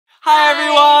Hi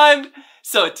everyone!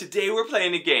 So today we're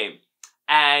playing a game,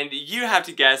 and you have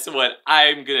to guess what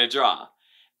I'm gonna draw.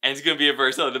 And it's gonna be a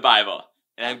verse of the Bible.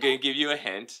 And I'm gonna give you a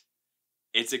hint.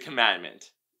 It's a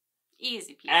commandment.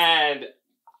 Easy peasy. And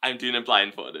I'm doing it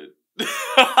blindfolded.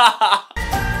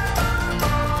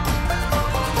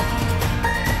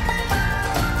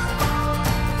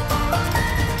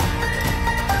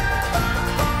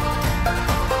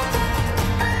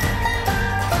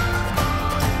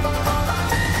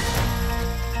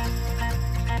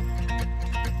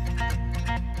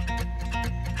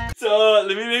 So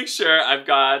let me make sure I've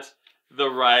got the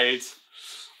right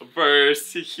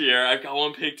verse here. I've got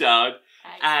one picked out.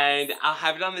 And I'll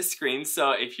have it on the screen,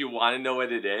 so if you want to know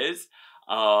what it is,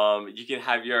 you can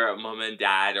have your mom and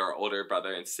dad or older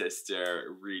brother and sister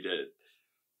read it.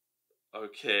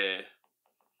 Okay.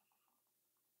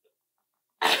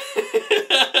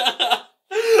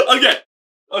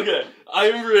 Okay,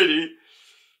 I'm ready.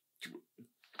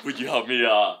 Would you help me,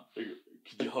 could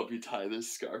you help me tie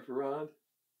this scarf around?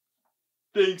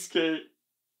 Thanks, Kate.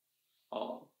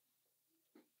 Oh.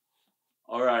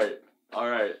 Alright.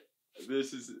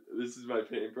 This is my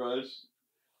paintbrush.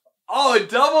 Oh,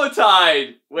 double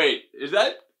tied! Wait, is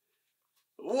that?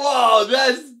 Whoa,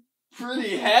 that's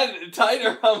pretty tight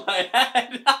around my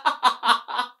head.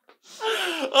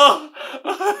 Oh.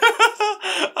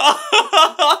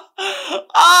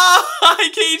 Hi,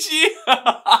 Keiichi.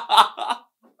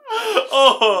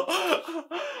 Oh.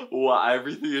 Wow,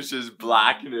 everything is just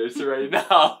blackness right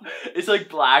now. It's like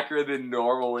blacker than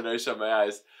normal when I shut my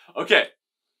eyes. Okay.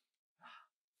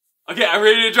 Okay, I'm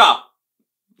ready to draw.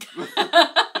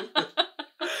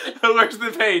 Where's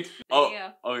the paint? There you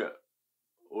go. Okay.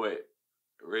 Wait.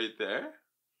 Right there?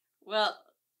 Well,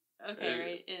 okay,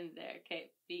 right in there.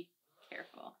 Okay, be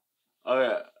careful.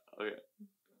 Okay.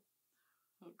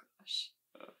 Oh gosh.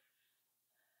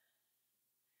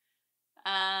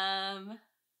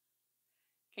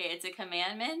 Okay, it's a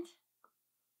commandment.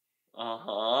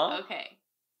 Uh-huh. Okay.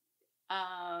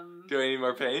 Do I need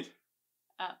more paint?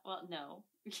 Well, no.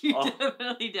 You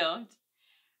definitely don't.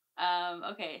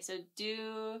 Okay, so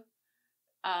do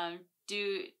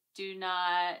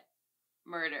not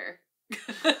murder. do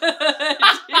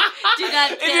not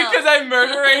kill. Is it because I'm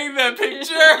murdering the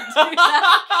picture?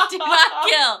 do not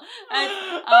kill.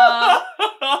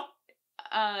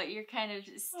 You're kind of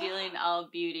stealing all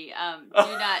beauty. Do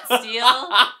not steal.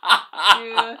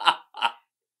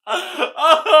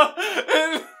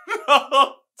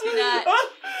 Do not.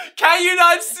 Can you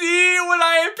not see what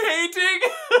I am painting?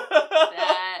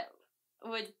 That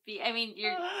would be. I mean,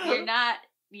 you're not.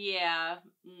 Yeah.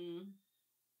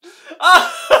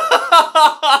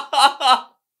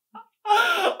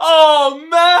 Oh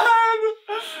man!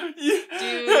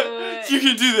 You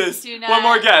can do this. Do not, one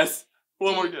more guess.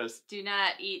 One more guess. Do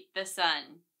not eat the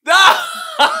sun.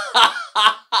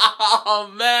 Oh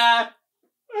man!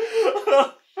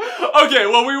 Okay,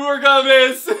 while we work on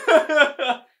this,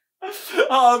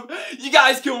 you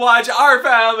guys can watch our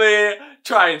family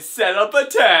try and set up a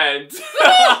tent.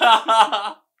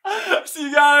 See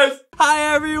you guys.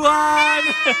 Hi everyone.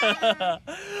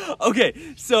 Okay,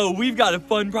 so we've got a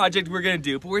fun project we're gonna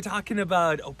do, but we're talking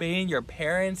about obeying your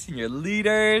parents and your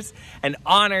leaders and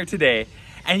honor today.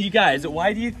 And you guys,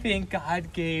 why do you think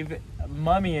God gave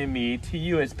Mommy and me to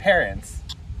you as parents?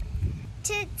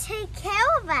 To take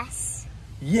care of us.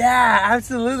 Yeah,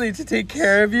 absolutely, to take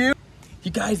care of you. You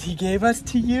guys, he gave us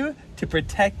to you to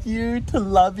protect you, to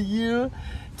love you,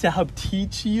 to help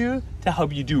teach you, to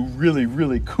help you do really,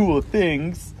 really cool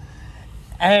things.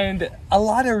 And a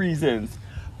lot of reasons.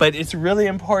 But it's really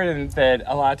important that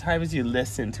a lot of times you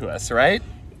listen to us, right?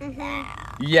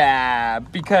 Mm-hmm. Yeah,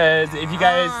 because if you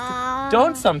guys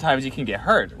don't, sometimes you can get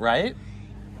hurt, right?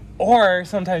 Or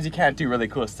sometimes you can't do really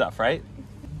cool stuff, right?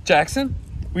 Jackson,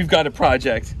 we've got a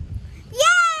project.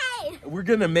 Yay! We're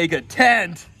gonna make a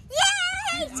tent.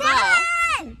 Yay!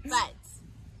 Tent! But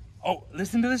Oh,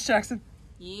 listen to this, Jackson.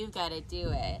 you've got to do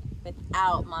it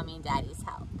without Mommy and Daddy's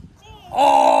help.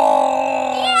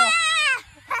 Oh!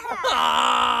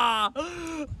 Yeah!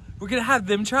 We're gonna have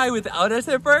them try without us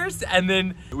at first, and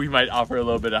then we might offer a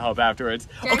little bit of help afterwards.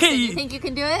 Jackson, Okay. you think you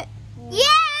can do it? Yeah!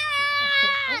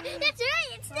 That's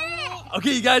right, it's there!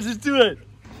 Okay, you guys, let's do it.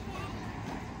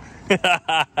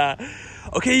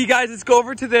 Okay, you guys, let's go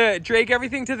over to drag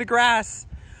everything to the grass.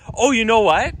 Oh, you know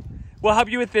what? We'll help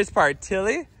you with this part.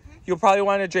 Tilly, you'll probably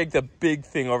want to drag the big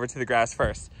thing over to the grass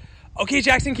first. Okay,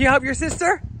 Jackson, can you help your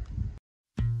sister?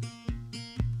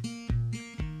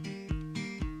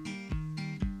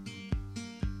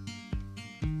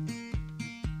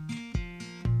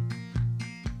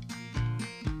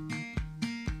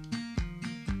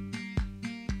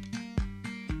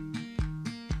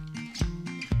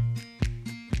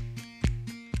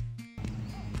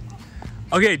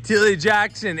 Okay, Tilly,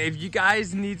 Jackson, if you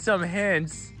guys need some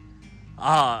hints,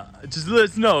 just let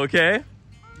us know, okay?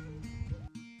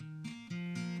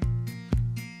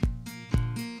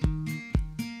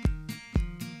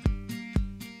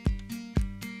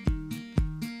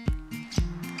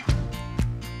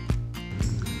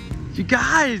 You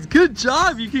guys, good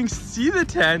job. You can see the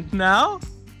tent now.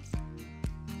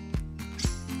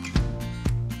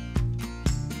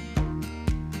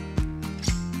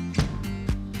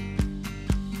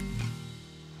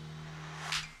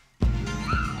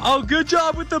 Oh, good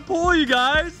job with the pole, you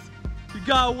guys. You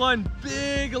got one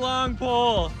big long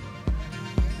pole.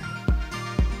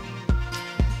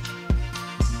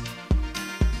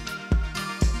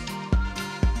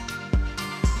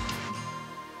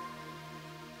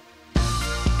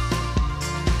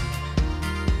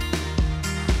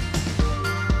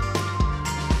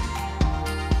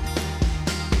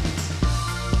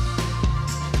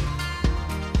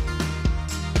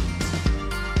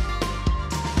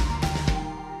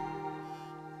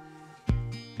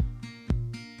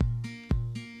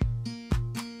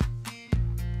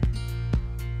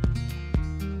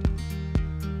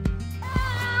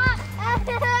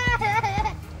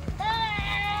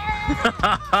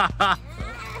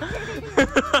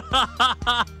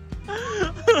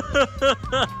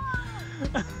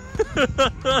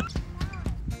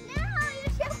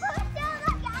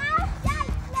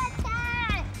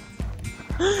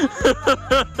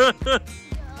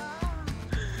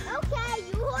 Okay,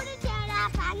 you hold it down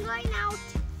up. I'm going out.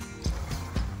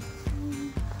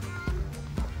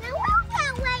 Now where's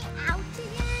that way out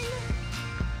again?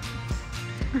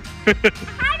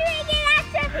 How do we get out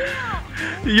of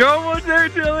here? You're almost there,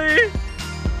 Tilly. There's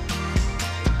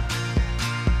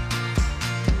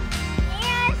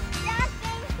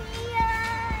nothing here.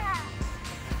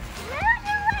 Where's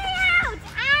the way out?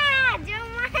 Don't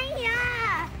mind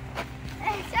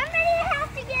somebody has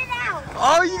to get out.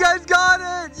 Oh, you guys got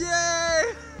it! Yay!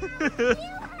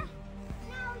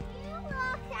 Now you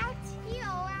walk out here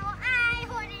while I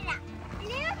hold it up. A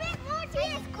little bit more to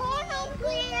this corner,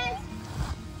 please.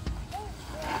 A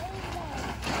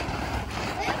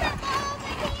little bit more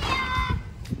over here.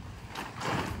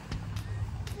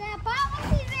 The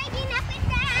bubbles is making up and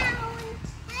down.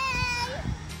 Hey.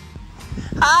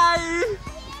 Hi!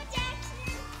 Here,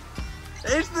 Jackson.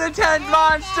 It's the tent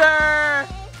monster!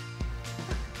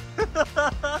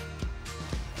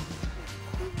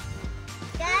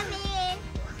 Come in.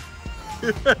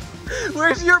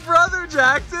 Where's your brother,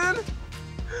 Jackson?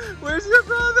 Where's your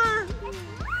brother?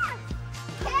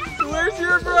 Where's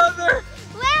your brother?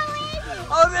 Where is it?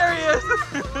 Oh, there he is.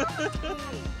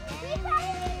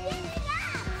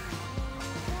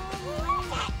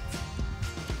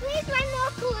 Please, one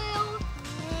more clue.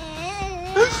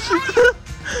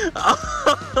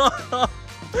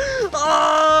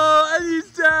 Oh, and he's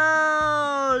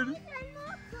down.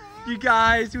 You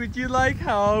guys, would you like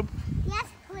help? Yes,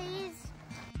 please.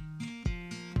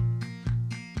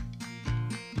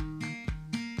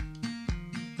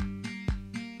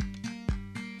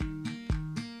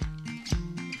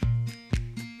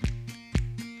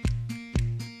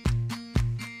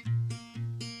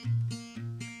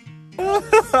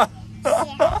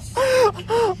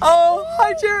 Oh,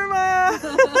 hi, Jeremiah.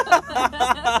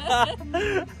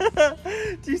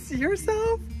 Do you see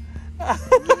yourself? Can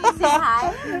you say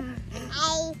hi?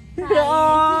 Hi.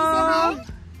 Aw.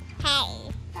 Hi.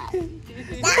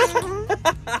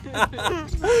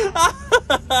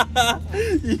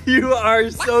 You are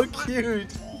so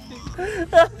cute.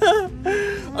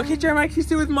 Okay, Jeremiah, can you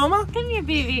stay with Mama? Come here,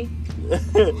 baby.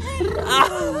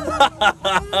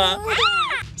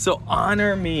 So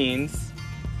honor means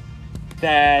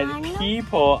that Honor?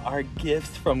 people are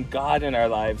gifts from God in our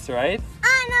lives, right?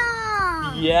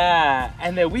 Anna. Yeah,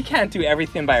 and that we can't do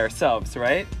everything by ourselves,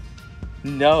 right?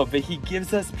 No, but He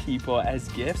gives us people as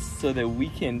gifts so that we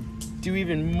can do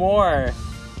even more.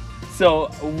 So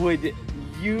would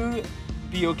you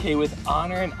be okay with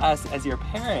honoring us as your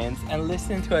parents and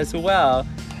listening to us well,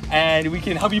 and we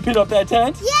can help you put up that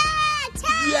tent? Yeah,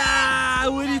 Ted. Yeah!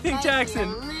 What do you think, Jackson?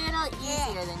 A little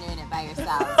easier than doing it by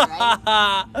yourselves,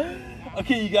 right?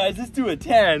 Okay, you guys, let's do a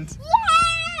tent. Yeah.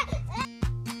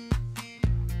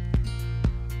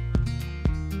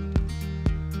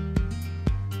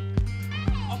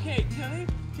 Okay, Tilly,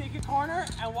 take a corner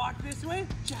and walk this way.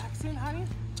 Jackson, honey,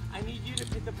 I need you to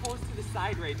put the post to the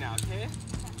side right now, okay?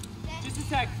 Just a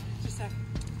sec, just a sec.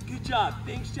 Good job,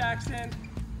 thanks, Jackson.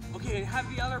 Okay, and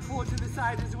have the other pole to the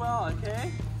side as well,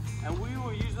 okay? And we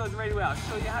will use those right away. I'll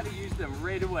show you how to use them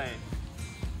right away.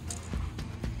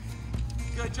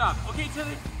 Good job. Okay,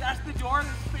 Tilly, that's the door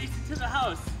that's facing to the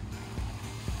house.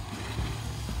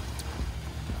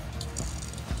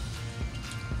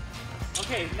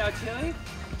 Okay, now Tilly,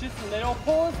 just little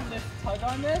pulls and just tug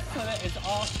on this so that it's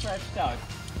all stretched out.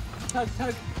 Tug,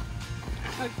 tug,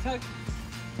 tug, tug.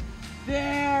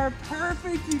 There,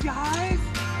 perfect, you guys.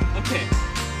 Okay.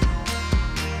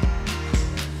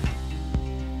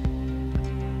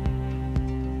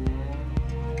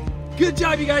 Good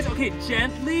job, you guys. Okay,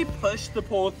 gently push the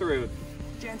pole through.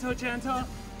 Gentle, gentle.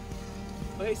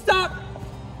 Okay, stop.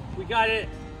 We got it.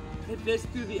 Hit this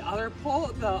through the other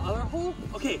pole, the other hole.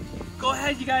 Okay, go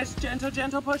ahead, you guys. Gentle,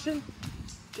 gentle pushing.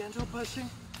 Gentle pushing.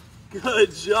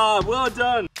 Good job. Well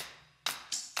done.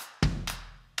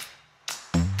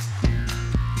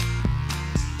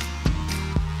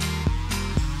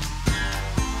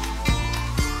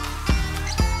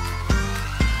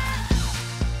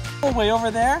 Way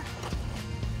over there.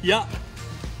 Yep.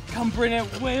 Come bring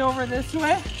it way over this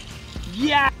way.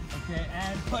 Yeah. Okay,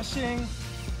 and pushing.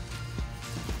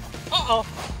 Uh-oh.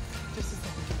 Just a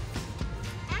second.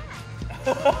 I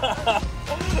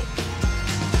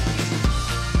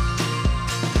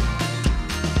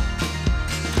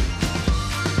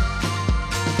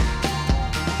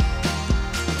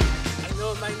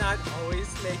know it might not always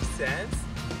make sense,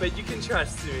 but you can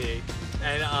trust me.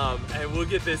 And we'll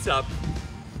get this up.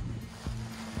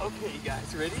 Okay, you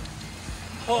guys, ready?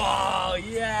 Oh,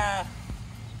 yeah!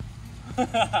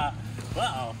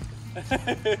 Wow.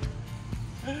 Okay.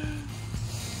 And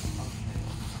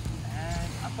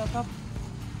up, up, up.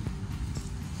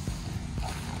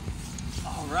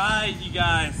 All right, you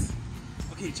guys.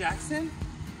 Okay, Jackson,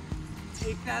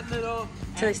 take that little...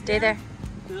 Tilly, stay there.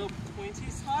 Little pointy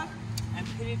spot and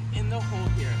put it in the hole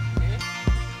here, okay?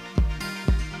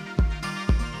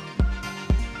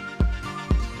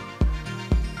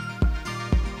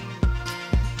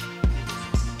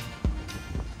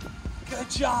 Good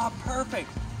job, perfect.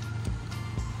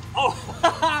 Oh,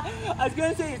 I was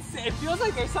gonna say, it feels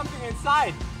like there's something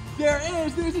inside. There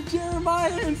is, there's a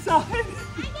Jeremiah inside.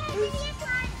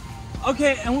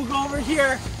 Okay, and we'll go over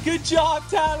here. Good job,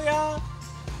 Talia.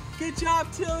 Good job,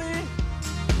 Tilly.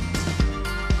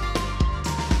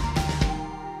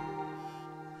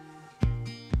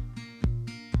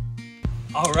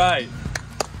 All right.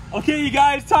 Okay, you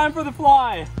guys, time for the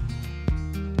fly.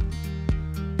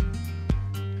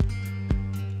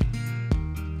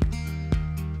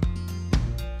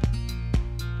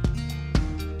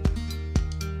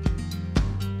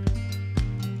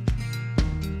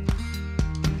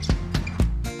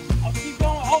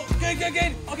 Good,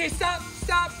 good. Okay, stop,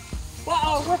 stop.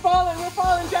 Uh-oh, we're falling.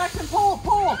 Jackson,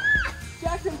 pull.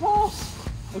 Jackson, pull.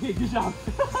 Okay, good job.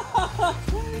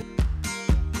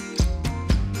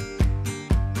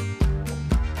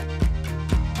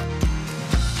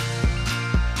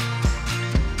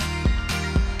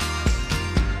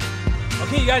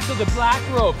 Okay, you guys, so the black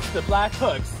ropes, the black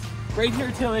hooks. Right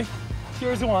here, Tilly.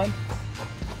 Here's one.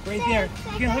 Right there.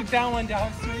 You can hook that one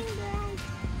down, sweet.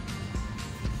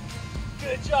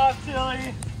 Good job,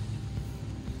 Tilly.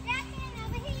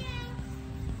 Over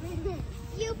here.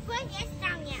 You put this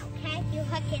down now, okay? You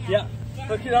hook it up. Yep.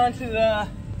 Hook it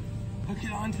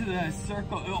onto the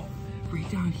circle. Oh, right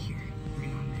down here. Right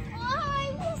on there. Oh,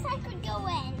 I wish I could go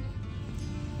in.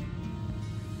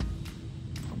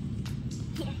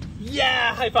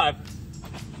 Yeah, high five.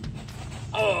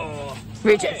 Oh.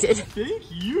 Rejected. Hey, thank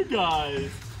you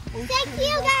guys. Okay, Thank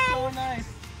you, guys. So nice.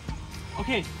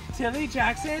 Okay, Tilly,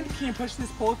 Jackson, can you push this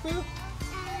pole through?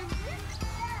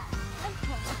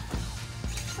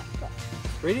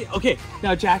 Ready? Okay,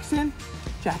 now Jackson,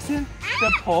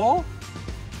 the pole,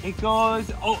 it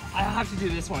goes, oh, I have to do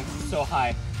this one because it's so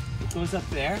high. It goes up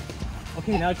there.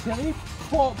 Okay, now Tilly,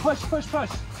 pull, push. Push.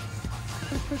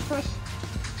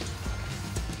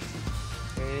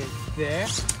 It's there.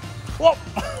 Whoa!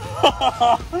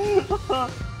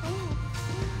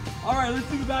 All right, let's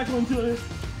do the back one, Tilly.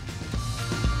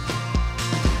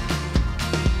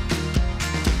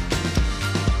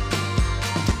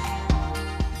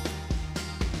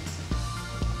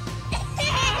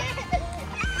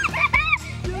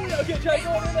 Okay, try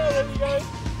going in that way, you guys.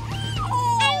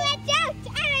 I went out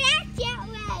that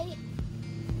way.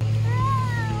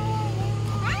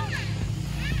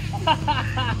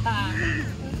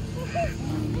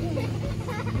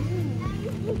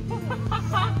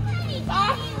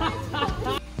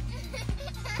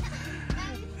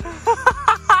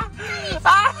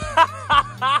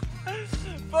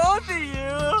 Both of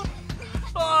you.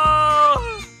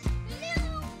 Oh.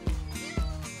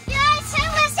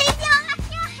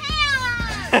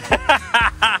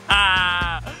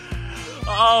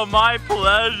 Oh, my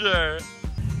pleasure.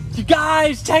 You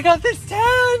guys, check out this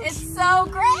tent. It's so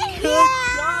great. Good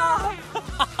job.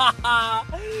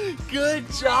 Good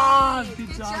job. Good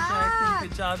job, job. Jackson.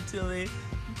 Good job, Tilly.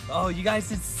 Oh, you guys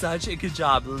did such a good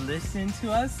job listening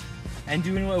to us and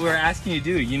doing what we're asking you to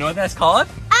do. You know what that's called?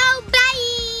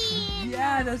 Obey!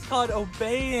 Yeah, that's called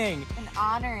obeying. And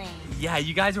honoring. Yeah,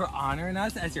 you guys were honoring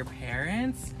us as your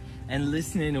parents and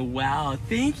listening well.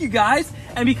 Thank you guys.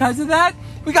 And because of that,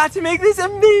 we got to make this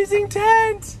amazing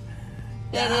tent.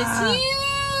 It is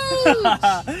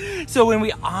huge. So when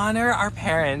we honor our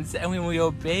parents and when we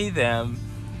obey them,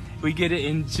 we get to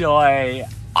enjoy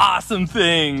awesome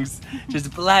things.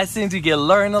 Just blessings. We get to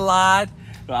learn a lot.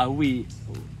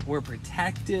 We're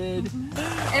protected.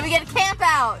 And we get to camp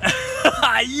out.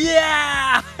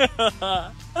 Yeah!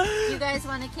 You guys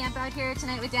want to camp out here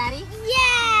tonight with Daddy? Yeah!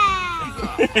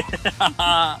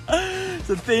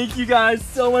 So thank you guys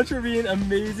so much for being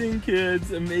amazing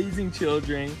kids, amazing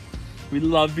children. We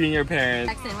love being your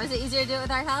parents. Jackson, was it easier to do it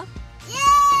with our help?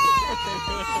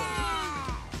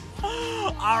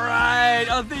 All right.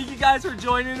 Oh, thank you guys for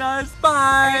joining us.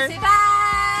 Bye. Say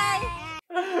bye.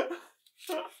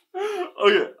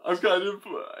 Okay, I'm kind of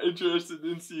interested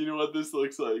in seeing what this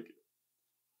looks like.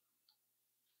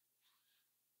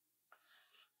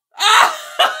 So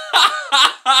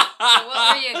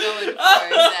what were you going for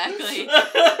exactly?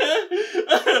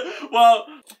 Well,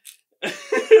 isn't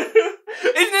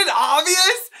it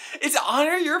obvious? It's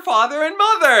honor your father and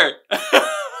mother.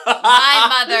 My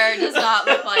mother does not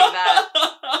look like that.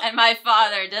 And my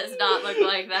father does not look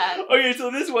like that. Okay, so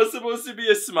this was supposed to be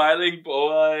a smiling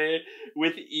boy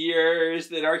with ears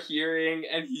that are hearing,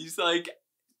 and he's like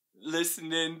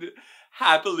listening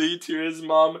happily to his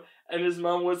mom, and his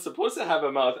mom was supposed to have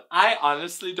a mouth. I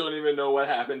honestly don't even know what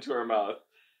happened to her mouth.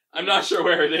 I'm not sure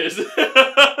where it is.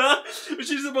 But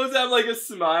she's supposed to have like a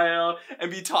smile and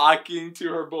be talking to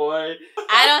her boy.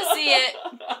 I don't see it.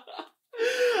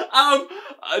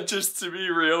 Just to be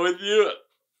real with you,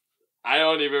 I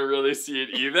don't even really see it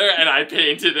either, and I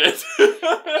painted it.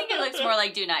 I think it looks more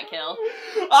like Do Not Kill.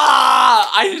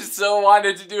 I just so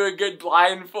wanted to do a good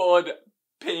blindfold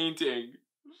painting.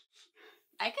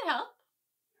 I could help.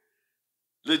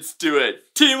 Let's do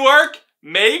it. Teamwork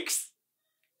makes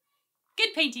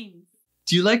Good painting.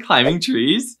 Do you like climbing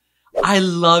trees? I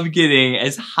love getting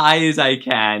as high as I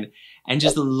can and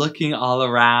just looking all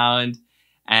around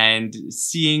and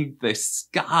seeing the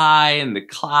sky and the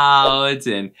clouds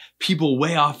and people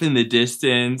way off in the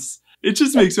distance. It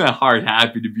just makes my heart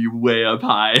happy to be way up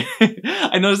high.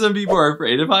 I know some people are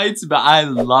afraid of heights, but I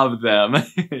love them.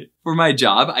 For my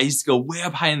job, I used to go way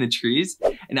up high in the trees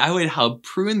and I would help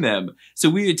prune them. So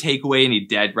we would take away any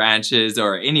dead branches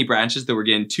or any branches that were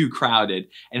getting too crowded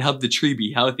and help the tree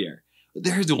be healthier.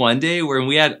 There's one day where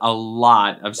we had a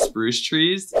lot of spruce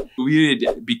trees. We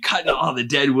would be cutting all the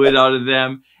dead wood out of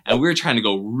them and we were trying to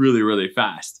go really, really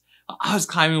fast. I was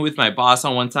climbing with my boss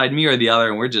on one side, me or the other,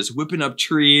 and we're just whipping up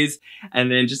trees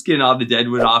and then just getting all the dead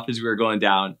wood off as we were going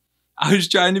down. I was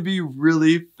trying to be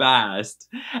really fast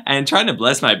and trying to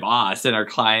bless my boss and our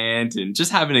client and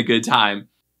just having a good time.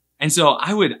 And so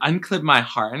I would unclip my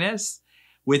harness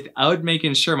without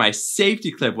making sure my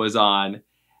safety clip was on.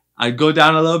 I'd go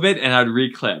down a little bit and I'd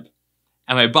reclip.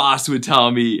 And my boss would tell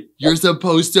me, you're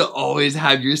supposed to always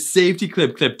have your safety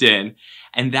clip clipped in.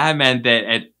 And that meant that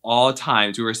at all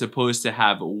times we were supposed to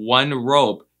have one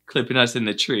rope clipping us in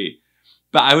the tree.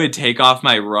 But I would take off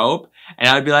my rope and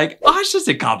I'd be like, oh, it's just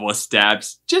a couple of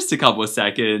steps, just a couple of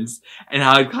seconds. And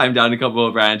I would climb down a couple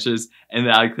of branches and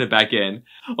then I'd clip back in.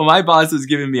 Well, my boss was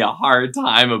giving me a hard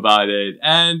time about it.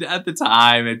 And at the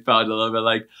time it felt a little bit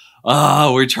like,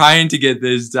 oh, we're trying to get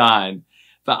this done.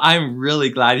 But I'm really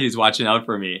glad he was watching out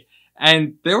for me.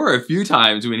 And there were a few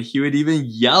times when he would even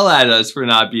yell at us for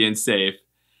not being safe.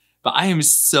 But I am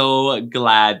so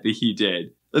glad that he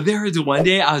did. There was one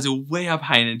day I was way up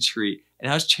high in a tree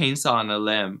and I was chainsawing a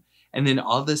limb. And then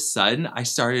all of a sudden I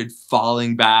started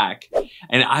falling back.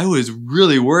 And I was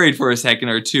really worried for a second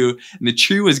or two. And the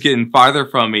tree was getting farther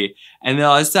from me. And then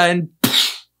all of a sudden,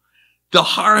 the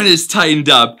harness tightened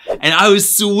up and I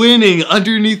was swinging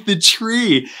underneath the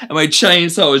tree. And my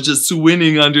chainsaw was just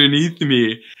swinging underneath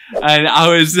me. And I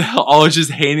was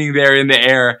just hanging there in the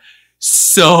air.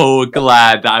 So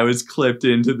glad that I was clipped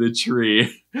into the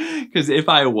tree. Because if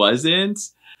I wasn't,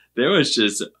 there was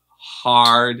just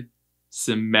hard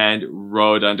cement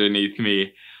road underneath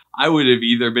me. I would have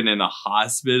either been in a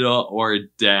hospital or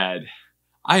dead.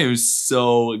 I am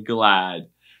so glad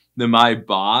that my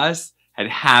boss had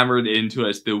hammered into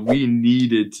us that we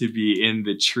needed to be in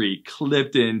the tree,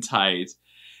 clipped in tight,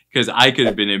 because I could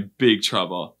have been in big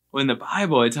trouble. When the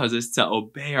Bible, it tells us to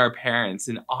obey our parents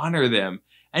and honor them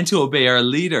and to obey our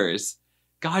leaders.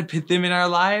 God put them in our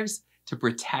lives to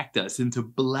protect us and to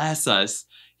bless us.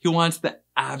 He wants the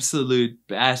absolute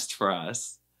best for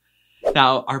us.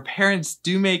 Now, our parents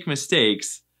do make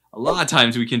mistakes. A lot of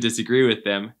times we can disagree with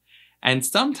them. And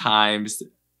sometimes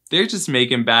they're just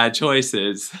making bad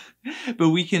choices. But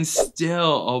we can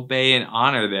still obey and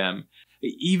honor them,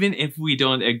 even if we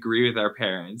don't agree with our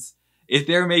parents. If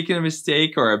they're making a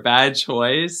mistake or a bad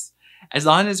choice, as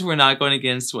long as we're not going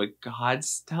against what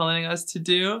God's telling us to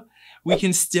do, we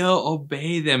can still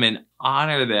obey them and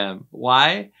honor them.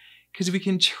 Why? Because we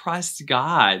can trust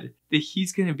God that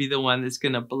He's going to be the one that's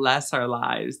going to bless our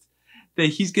lives, that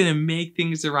He's going to make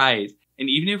things right. And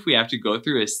even if we have to go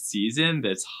through a season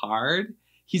that's hard,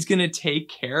 He's going to take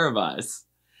care of us.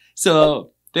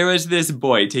 So there was this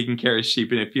boy taking care of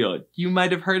sheep in a field. You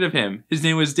might have heard of him. His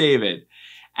name was David.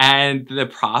 And the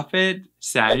prophet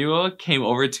Samuel came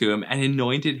over to him and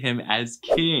anointed him as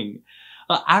king.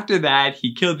 Well, after that,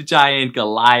 he killed the giant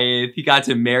Goliath. He got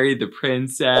to marry the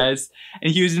princess.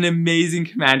 And he was an amazing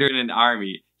commander in an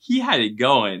army. He had it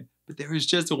going. But there was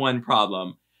just one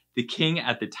problem. The king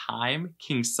at the time,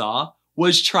 King Saul,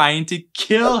 was trying to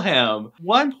kill him. At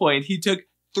one point, he took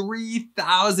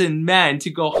 3,000 men to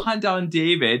go hunt down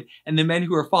David and the men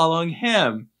who were following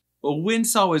him. Well, when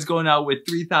Saul was going out with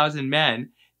 3,000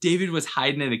 men, David was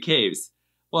hiding in the caves.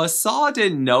 Well, Saul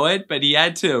didn't know it, but he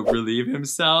had to relieve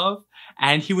himself.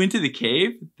 And he went to the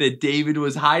cave that David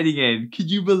was hiding in.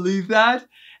 Could you believe that?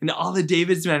 And all of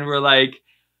David's men were like,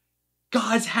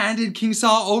 God's handed King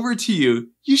Saul over to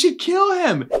you. You should kill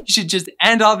him. You should just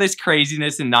end all this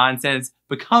craziness and nonsense,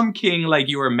 become king like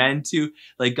you were meant to,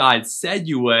 like God said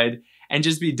you would, and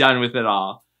just be done with it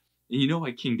all. And you know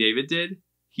what King David did?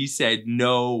 He said,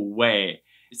 no way.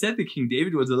 It said that King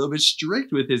David was a little bit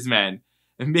strict with his men,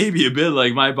 and maybe a bit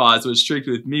like my boss was strict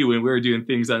with me when we were doing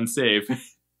things unsafe.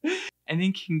 And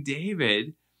then King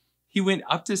David, he went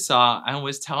up to Saul and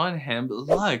was telling him,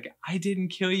 look, I didn't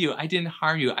kill you. I didn't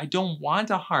harm you. I don't want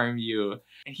to harm you.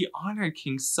 And he honored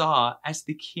King Saul as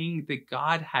the king that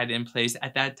God had in place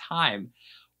at that time.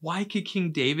 Why could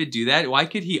King David do that? Why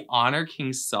could he honor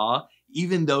King Saul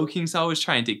even though King Saul was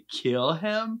trying to kill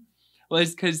him? Well,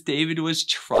 it's because David was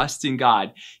trusting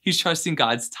God. He's trusting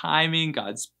God's timing,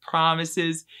 God's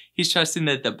promises. He's trusting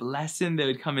that the blessing that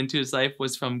would come into his life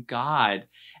was from God.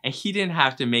 And he didn't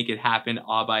have to make it happen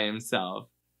all by himself.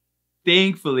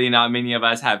 Thankfully, not many of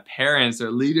us have parents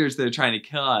or leaders that are trying to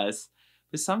kill us,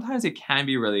 but sometimes it can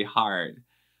be really hard.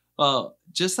 Well,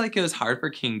 just like it was hard for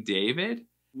King David,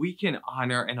 we can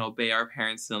honor and obey our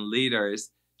parents and leaders,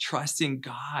 trusting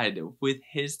God with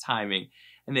His timing,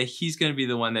 and that He's going to be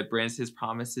the one that brings His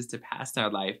promises to pass in our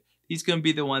life. He's going to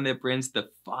be the one that brings the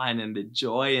fun and the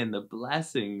joy and the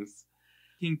blessings.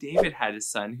 King David had a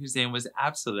son whose name was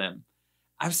Absalom.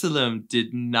 Absalom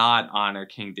did not honor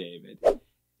King David.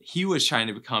 He was trying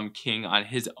to become king on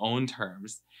his own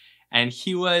terms. And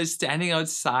he was standing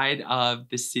outside of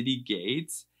the city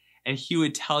gates, and he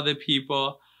would tell the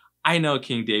people, I know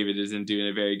King David isn't doing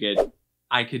it very good.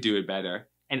 I could do it better.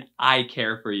 And I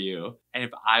care for you. And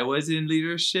if I was in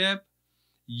leadership,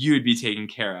 you'd be taken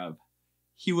care of.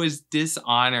 He was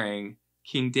dishonoring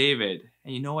King David.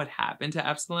 And you know what happened to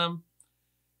Absalom?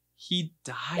 He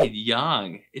died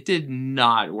young. It did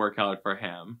not work out for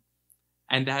him.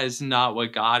 And that is not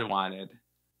what God wanted.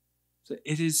 So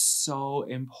it is so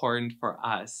important for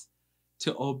us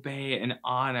to obey and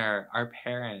honor our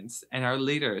parents and our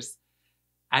leaders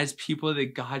as people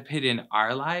that God put in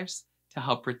our lives to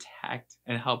help protect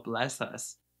and help bless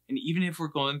us. And even if we're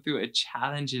going through a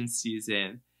challenging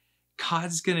season,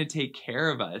 God's going to take care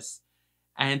of us.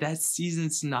 And that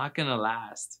season's not going to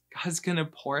last. God's going to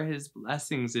pour His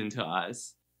blessings into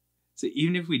us. So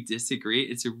even if we disagree,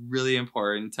 it's really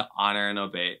important to honor and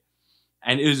obey.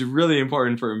 And it was really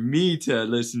important for me to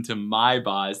listen to my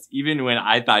boss, even when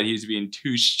I thought he was being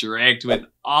too strict with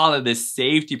all of the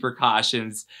safety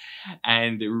precautions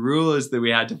and the rules that we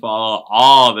had to follow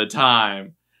all the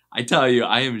time. I tell you,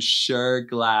 I am sure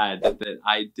glad that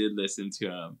I did listen to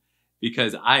him,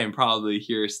 because I am probably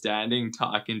here standing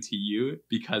talking to you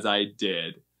because I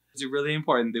did. It's really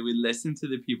important that we listen to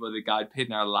the people that God put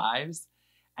in our lives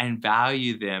and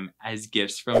value them as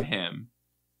gifts from Him.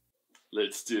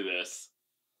 Let's do this.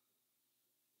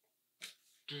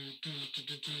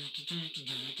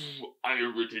 I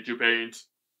am ready to paint.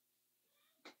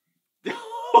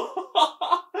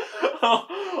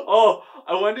 Oh,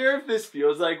 I wonder if this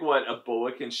feels like what a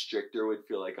boa constrictor would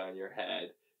feel like on your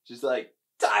head. Just like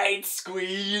tight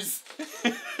squeeze.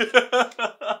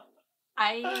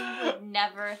 I would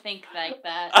never think like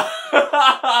that.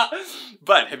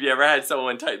 But have you ever had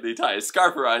someone tightly tie a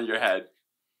scarf around your head?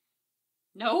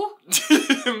 No?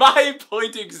 My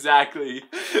point exactly.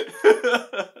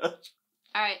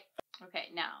 Alright. Okay,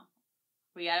 now.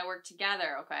 We gotta work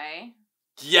together, okay?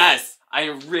 Yes, I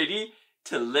am ready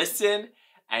to listen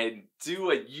and do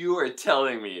what you are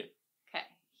telling me. Okay,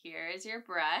 here is your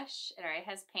brush. It already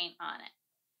has paint on it.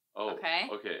 Oh, Okay.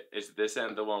 Okay, is this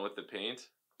end the one with the paint?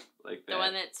 Like that? The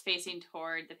one that's facing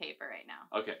toward the paper right now.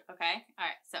 Okay. Okay?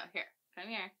 Alright, so here. Come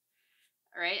here.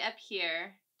 Right up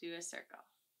here, do a circle.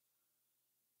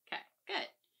 Okay, good.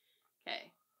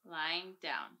 Okay, line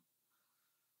down.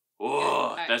 Oh,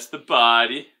 Alright. that's the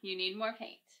body. You need more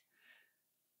paint.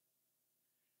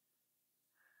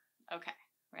 Okay,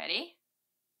 ready?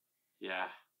 Yeah.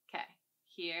 Okay,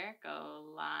 here, go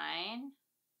line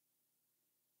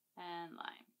and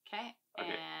line. Okay,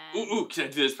 Okay. and Ooh, can I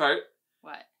do this part?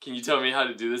 what? Can you tell me how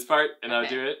to do this part and I'll Okay.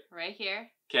 do it? Right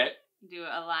here, Okay. do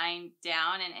a line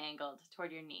down and angled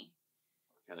toward your knee.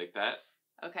 Okay, like that.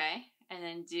 Okay, and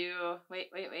then do,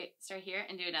 wait. Start here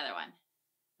and do another one.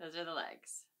 Those are the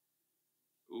legs.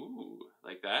 Ooh,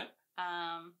 like that?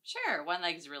 Sure, one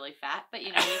leg's really fat, but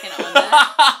you know, you can own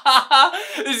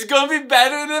that. This is gonna be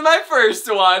better than my first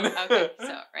one. Okay,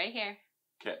 so right here.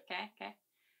 Okay. Okay.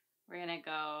 We're gonna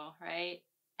go right,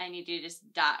 and you do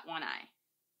just dot one eye.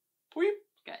 Weep.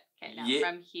 Good. Okay, now Yeah.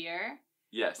 from here,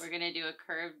 Yes. we're gonna do a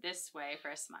curve this way for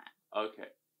a smile. Okay.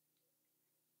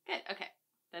 Good. Okay,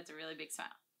 that's a really big smile.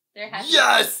 They're happy.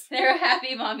 Yes! They're a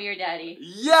happy mommy or daddy.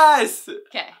 Yes!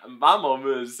 Okay. My mom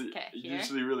is Okay, here.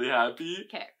 usually really happy.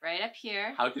 Okay, right up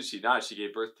here. How could she not? She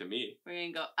gave birth to me. We're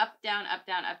gonna go up, down, up,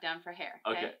 down, up, down for hair.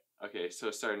 Okay. Okay,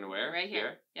 so starting where? Right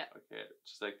here. Yep. Okay,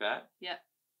 just like that? Yep.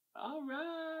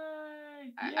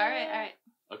 Alright. All right.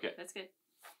 Okay. That's good.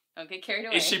 Don't get carried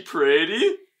away. Is she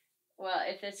pretty? Well,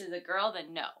 if this is a girl,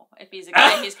 then no. If he's a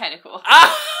guy, he's kind of cool.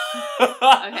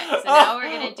 Okay, so now we're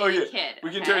gonna do a kid.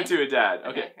 We can okay? turn to a dad.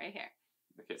 Okay. Right here.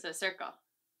 Okay. So circle.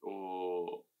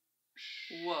 Oh.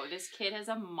 Whoa, this kid has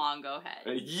a Mongo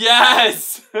head.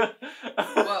 Yes!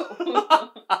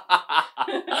 Whoa.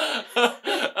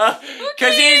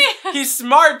 Because he's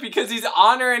smart because he's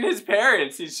honoring his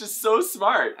parents. He's just so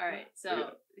smart. Alright, so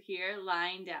Okay. here,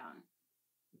 line down.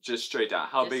 Just straight down.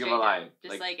 How Just big of a straight line? down.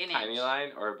 Just like an tiny inch.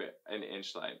 line or a bit, an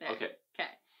inch line? There. Okay. Okay.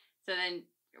 So then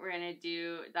we're gonna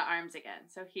do the arms again.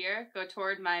 So here, go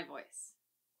toward my voice.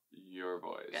 Your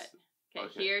voice. Good. Okay,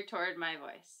 Okay. here toward my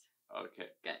voice. Okay.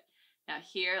 Good. Now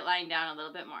here, line down a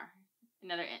little bit more.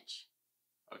 Another inch.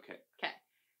 Okay. Okay.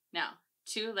 Now,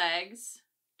 2 legs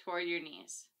toward your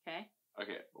knees. Okay?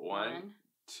 Okay. One,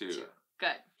 two.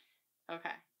 Good.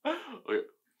 Okay. Okay.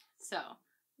 So,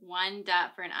 1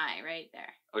 dot for an eye right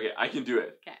there. Okay, I can do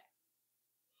it. Okay.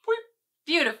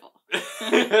 Beautiful.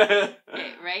 Okay.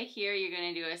 Okay, right here, you're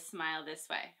going to do a smile this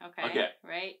way. Okay? Okay.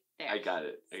 Right there. I got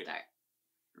it. Okay. Start.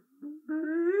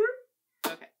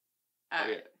 Okay. All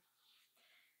Okay. right.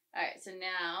 All right, so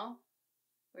now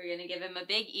we're going to give him a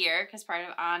big ear because part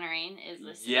of honoring is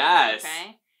listening. Yes.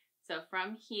 Okay? So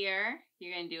from here,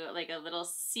 you're going to do it like a little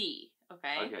C.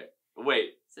 Okay? Okay.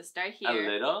 Wait. So start here. A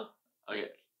little? Okay.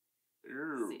 Like,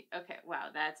 C. Okay, wow,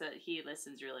 he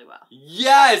listens really well.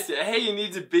 Yes! Hey, he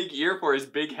needs a big ear for his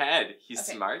big head. He's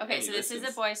Okay. smart. Okay, and so he this is a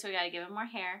listens. boy, so we got to give him more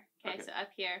hair. Okay, Okay. so up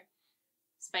here,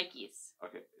 spikies.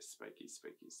 Okay, spiky.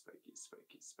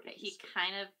 Okay, he spiky.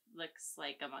 kind of looks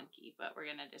like a monkey, but we're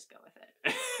gonna just go with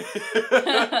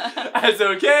it. That's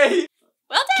okay.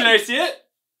 Well done. Can I see it?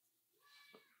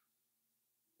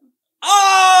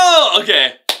 Oh,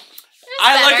 okay.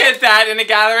 I look at that in a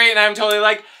gallery and I'm totally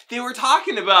like, they were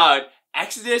talking about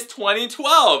Exodus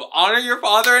 20:12. Honor your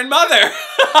father and mother.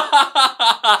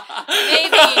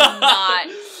 Maybe not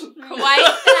quite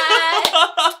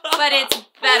that, but it's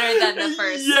better than the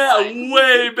first one.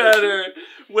 Way better.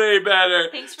 Way better.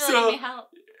 Thanks for letting me help.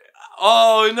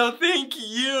 Oh, no, thank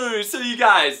you. So you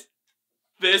guys,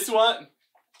 this one.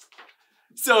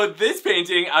 So this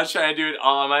painting, I was trying to do it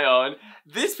all on my own.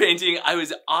 This painting, I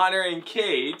was honoring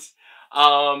Kate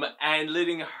and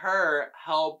letting her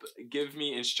help give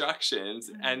me instructions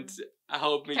and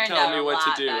help me Turned tell out me a what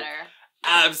lot to do. better.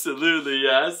 Absolutely,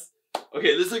 yes.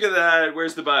 Okay, let's look at that.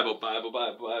 Where's the Bible?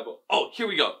 Bible. Oh, here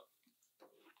we go.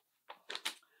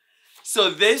 So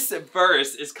this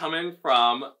verse is coming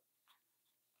from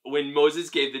when Moses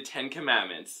gave the 10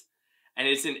 Commandments. And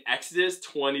it's in Exodus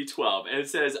 20:12. And it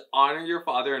says, honor your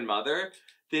father and mother,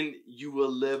 then you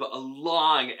will live a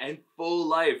long and full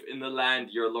life in the land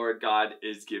your Lord God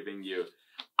is giving you.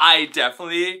 I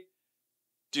definitely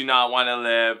do not want to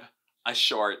live a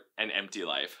short and empty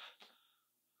life.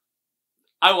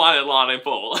 I want it long and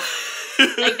full.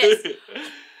 Like this.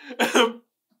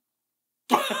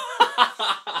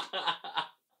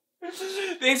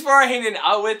 Thanks for hanging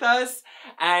out with us.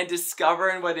 and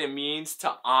discovering what it means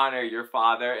to honor your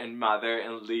father and mother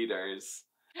and leaders.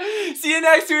 See you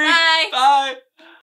next week. Bye. Bye.